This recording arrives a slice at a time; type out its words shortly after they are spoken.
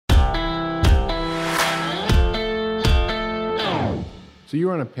So you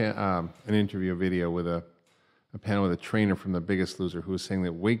were on an interview video with a panel with a trainer from The Biggest Loser who was saying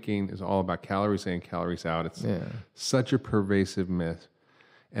that weight gain is all about calories in, calories out. It's such a pervasive myth.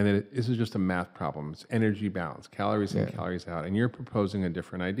 And that this is just a math problem. It's energy balance, calories in, calories out. And you're proposing a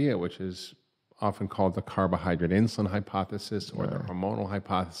different idea, which is often called the carbohydrate insulin hypothesis or the hormonal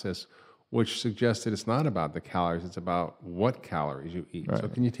hypothesis, which suggests that it's not about the calories, it's about what calories you eat. So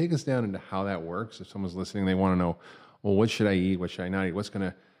can you take us down into how that works? If someone's listening, they want to know, well, what should I eat? What should I not eat? What's going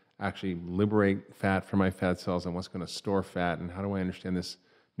to actually liberate fat from my fat cells and what's going to store fat? And how do I understand this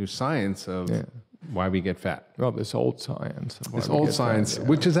new science of why we get fat? Well, this old science. This old science,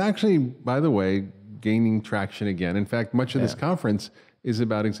 which is actually, by the way, gaining traction again. In fact, much of this conference is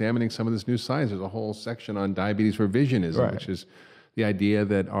about examining some of this new science. There's a whole section on diabetes revisionism, which is the idea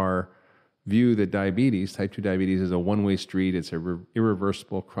that our view that diabetes, type 2 diabetes, is a one-way street, it's a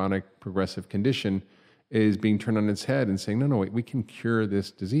irreversible, chronic, progressive condition, is being turned on its head and saying, no, wait, we can cure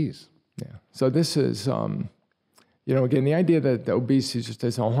this disease. Yeah. So this is, again, the idea that obesity is just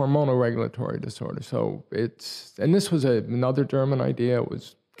a hormonal regulatory disorder. So and this was another German idea. It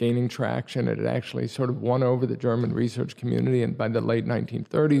was gaining traction. It had actually sort of won over the German research community. And by the late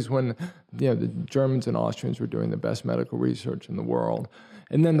 1930s, when the Germans and Austrians were doing the best medical research in the world,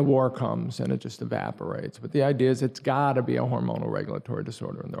 and then the war comes and it just evaporates. But the idea is it's got to be a hormonal regulatory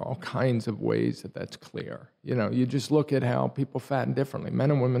disorder, and there are all kinds of ways that that's clear. You just look at how people fatten differently.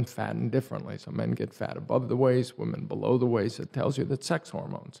 Men and women fatten differently. So men get fat above the waist, women below the waist. It tells you that sex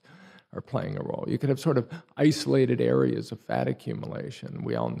hormones are playing a role. You could have sort of isolated areas of fat accumulation.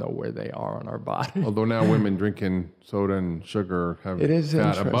 We all know where they are on our body. Although now women drinking soda and sugar have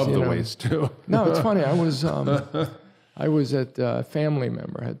fat above the waist too. No, it's funny. I was at a family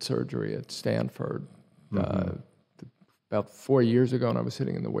member had surgery at Stanford about 4 years ago, and I was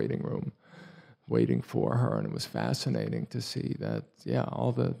sitting in the waiting room waiting for her, and it was fascinating to see that,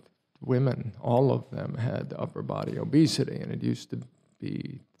 all the women, all of them had upper body obesity, and it used to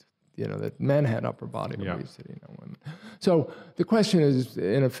be, that men had upper body obesity, not women. So the question is,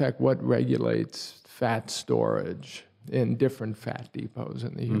 in effect, what regulates fat storage in different fat depots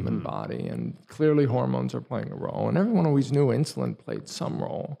in the human body, and clearly hormones are playing a role. And everyone always knew insulin played some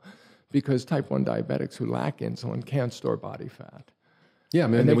role because type 1 diabetics who lack insulin can't store body fat. Yeah,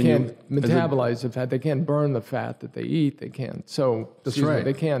 man, and they can't metabolize the fat. They can't burn the fat that they eat. They can't. So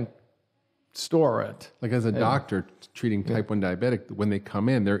they can't store it. Like as a doctor treating type 1 diabetic, when they come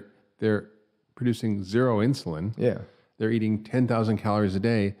in, they're producing zero insulin. Yeah. They're eating 10,000 calories a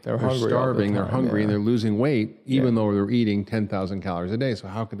day. They're starving. They're hungry, and they're losing weight, even though they're eating 10,000 calories a day. So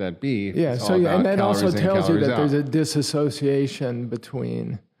how could that be? Yeah. And that also tells you that there's a disassociation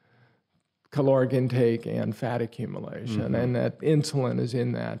between caloric intake and fat accumulation, and that insulin is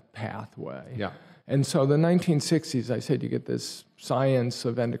in that pathway. Yeah. And so the 1960s, I said you get this science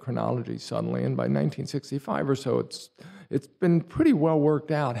of endocrinology suddenly, and by 1965 or so, it's been pretty well worked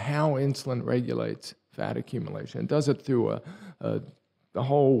out how insulin regulates fat accumulation. It does it through the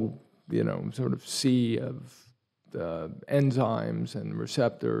whole, sort of sea of enzymes and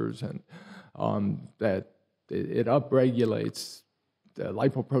receptors, and that it upregulates the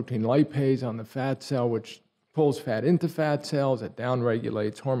lipoprotein lipase on the fat cell, which pulls fat into fat cells. It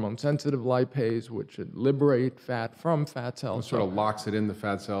downregulates hormone-sensitive lipase, which would liberate fat from fat cells. It sort of locks it in the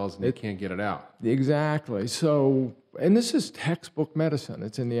fat cells, and you can't get it out. Exactly. So, and this is textbook medicine.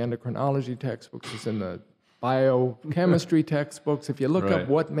 It's in the endocrinology textbooks. It's in the biochemistry textbooks. If you look up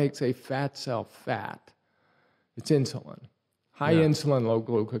what makes a fat cell fat, it's insulin. High insulin, low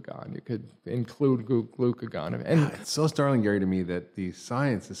glucagon. You could include glucagon. And it's so startling, Gary, to me that the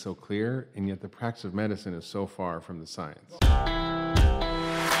science is so clear, and yet the practice of medicine is so far from the science.